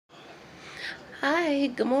Hi,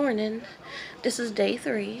 good morning. This is day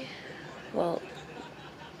three. Well,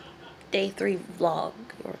 day three vlog.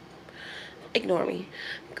 Or ignore me.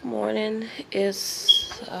 Good morning.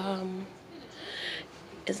 It's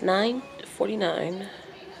 9:49.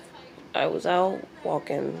 I was out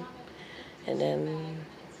walking and then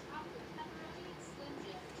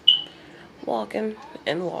walking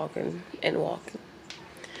and walking and walking.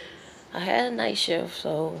 I had a night shift,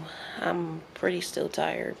 so I'm pretty still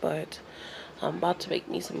tired, but I'm about to make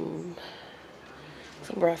me some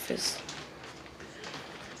breakfast.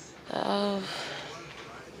 Uh,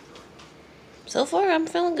 so far I'm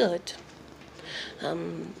feeling good.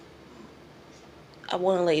 Um, I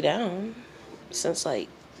want to lay down since I've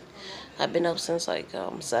been up since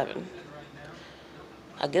 7.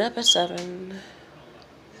 I get up at 7.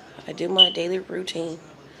 I do my daily routine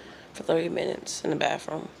for 30 minutes in the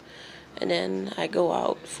bathroom, and then I go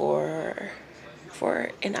out for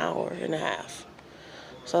an hour and a half.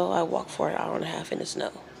 So I walk for an hour and a half in the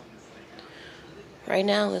snow. Right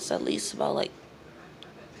now it's at least about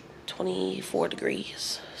 24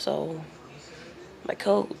 degrees. So my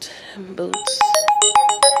coat, boots,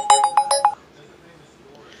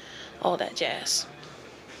 all that jazz.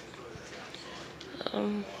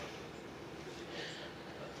 Um,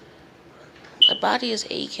 my body is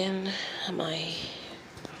aching. My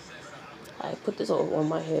I put this on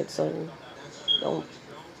my head, so don't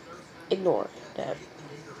ignore that.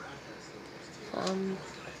 Um,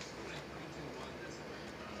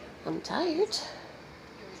 I'm tired.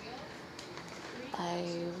 I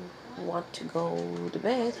want to go to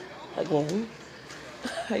bed again.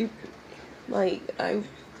 I I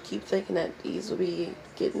keep thinking that these will be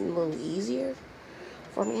getting a little easier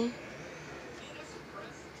for me.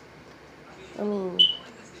 I mean,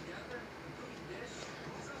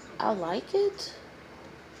 I like it.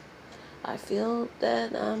 I feel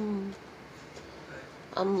that I'm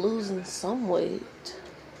losing some weight.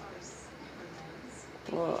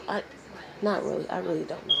 Well, I not really. I really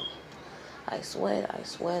don't know. I sweat, I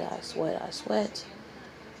sweat, I sweat, I sweat.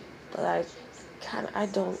 But I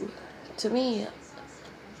don't, to me,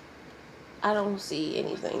 I don't see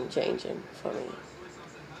anything changing for me.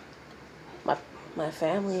 My, my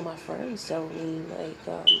family, my friends tell me,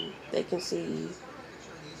 they can see,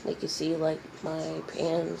 my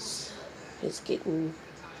pants is getting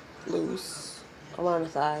loose around the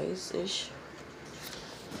thighs-ish.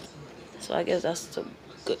 So I guess that's a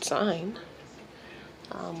good sign.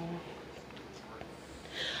 Um,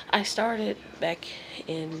 I started back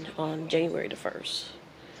on January the 1st.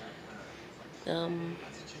 Um,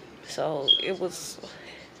 so it was,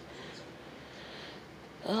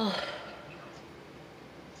 oh,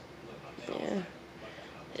 yeah,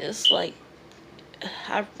 it's like,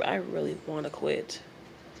 I really want to quit.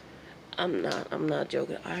 I'm not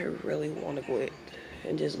joking. I really want to quit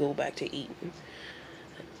and just go back to eating.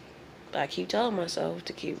 But I keep telling myself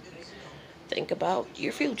to think about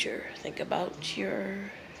your future. Think about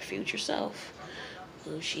your future self.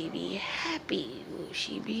 Will she be happy? Will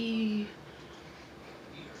she be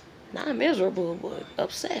not miserable, but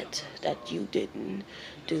upset that you didn't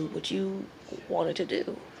do what you wanted to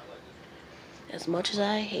do? As much as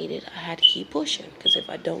I hate it, I had to keep pushing. Because if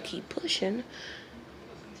I don't keep pushing,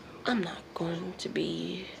 I'm not going to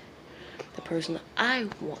be the person I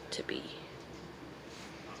want to be.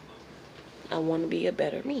 I want to be a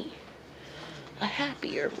better me. A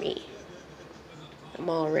happier me. I'm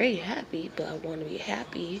already happy, but I want to be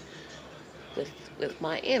happy with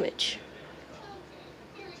my image.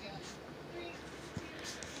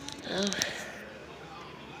 Uh,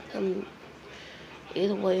 I'm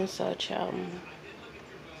either way and such. I'm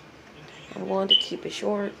going to keep it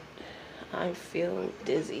short. I feel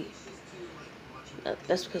dizzy.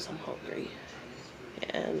 That's because I'm hungry,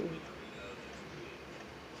 and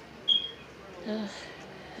uh,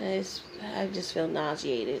 I just feel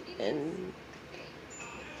nauseated, and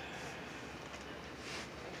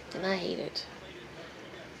I hate it.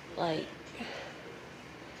 Like,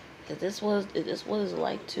 if this what it's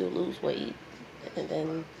like to lose weight, and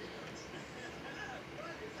then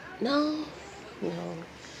no, no,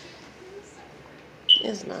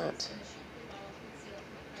 it's not.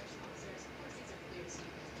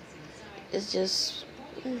 It's just.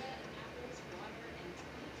 Mm,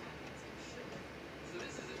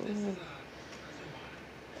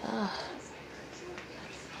 uh,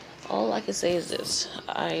 all I can say is this: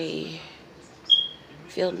 I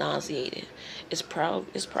feel nauseated. It's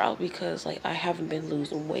probably because I haven't been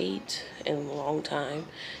losing weight in a long time,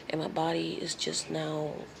 and my body is just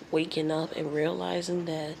now waking up and realizing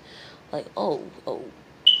that oh,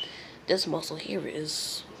 this muscle here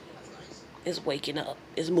is waking up,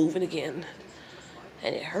 is moving again.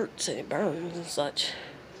 and it hurts and it burns and such.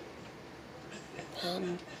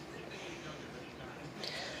 I'm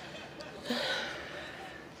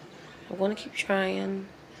going to keep trying.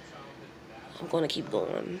 I'm going to keep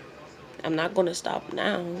going. I'm not going to stop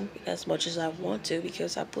now as much as I want to,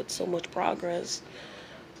 because I put so much progress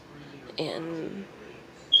in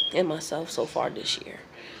myself so far this year.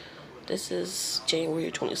 This is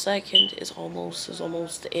January 22nd. It's almost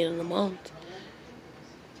the end of the month.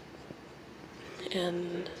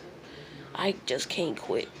 And I just can't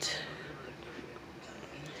quit.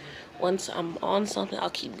 Once I'm on something, I'll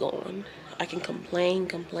keep going. I can complain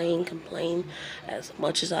as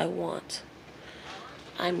much as I want.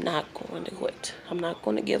 I'm not going to quit. I'm not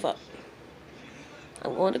going to give up.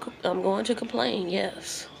 I'm going to complain,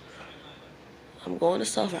 yes. I'm going to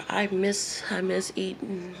suffer. I miss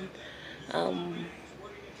eating. I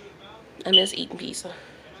miss eating pizza.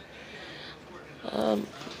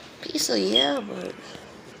 Pizza, yeah, but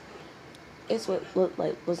it's what looked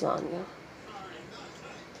like lasagna.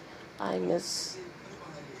 I miss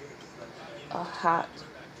a hot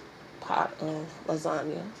pot of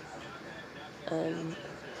lasagna and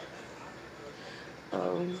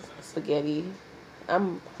spaghetti.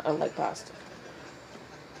 I like pasta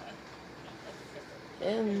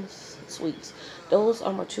and sweets. Those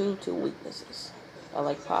are my two weaknesses. I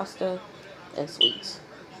like pasta and sweets.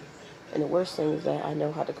 And the worst thing is that I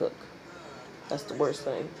know how to cook. That's the worst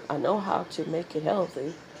thing. I know how to make it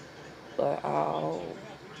healthy, but I'll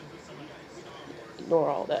ignore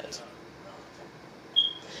all that.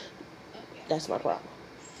 That's my problem.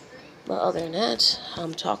 But other than that,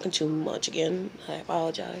 I'm talking too much again. I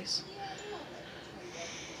apologize.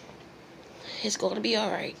 It's going to be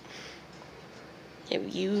alright.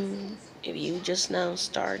 If you just now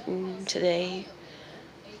starting today,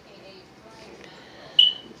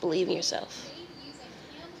 believe in yourself.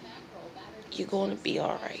 You're going to be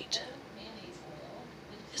alright.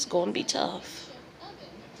 It's going to be tough,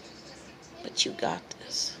 but you got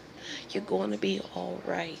this. You're going to be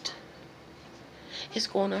alright. It's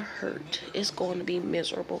going to hurt. It's going to be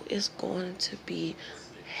miserable. It's going to be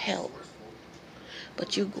hell.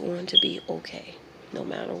 But you're going to be okay, no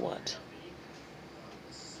matter what.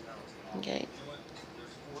 Okay?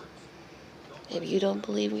 If you don't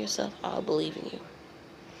believe in yourself, I'll believe in you.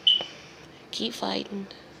 Keep fighting.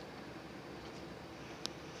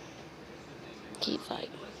 Keep fighting.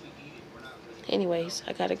 Anyways,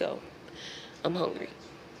 I gotta go. I'm hungry.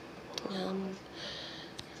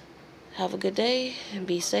 Have a good day and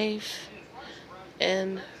be safe.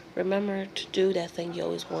 And remember to do that thing you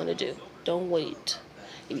always want to do. Don't wait.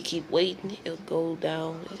 If you keep waiting, it'll go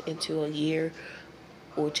down into a year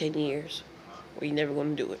or 10 years where you're never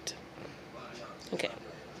going to do it. Okay.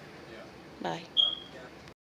 Bye.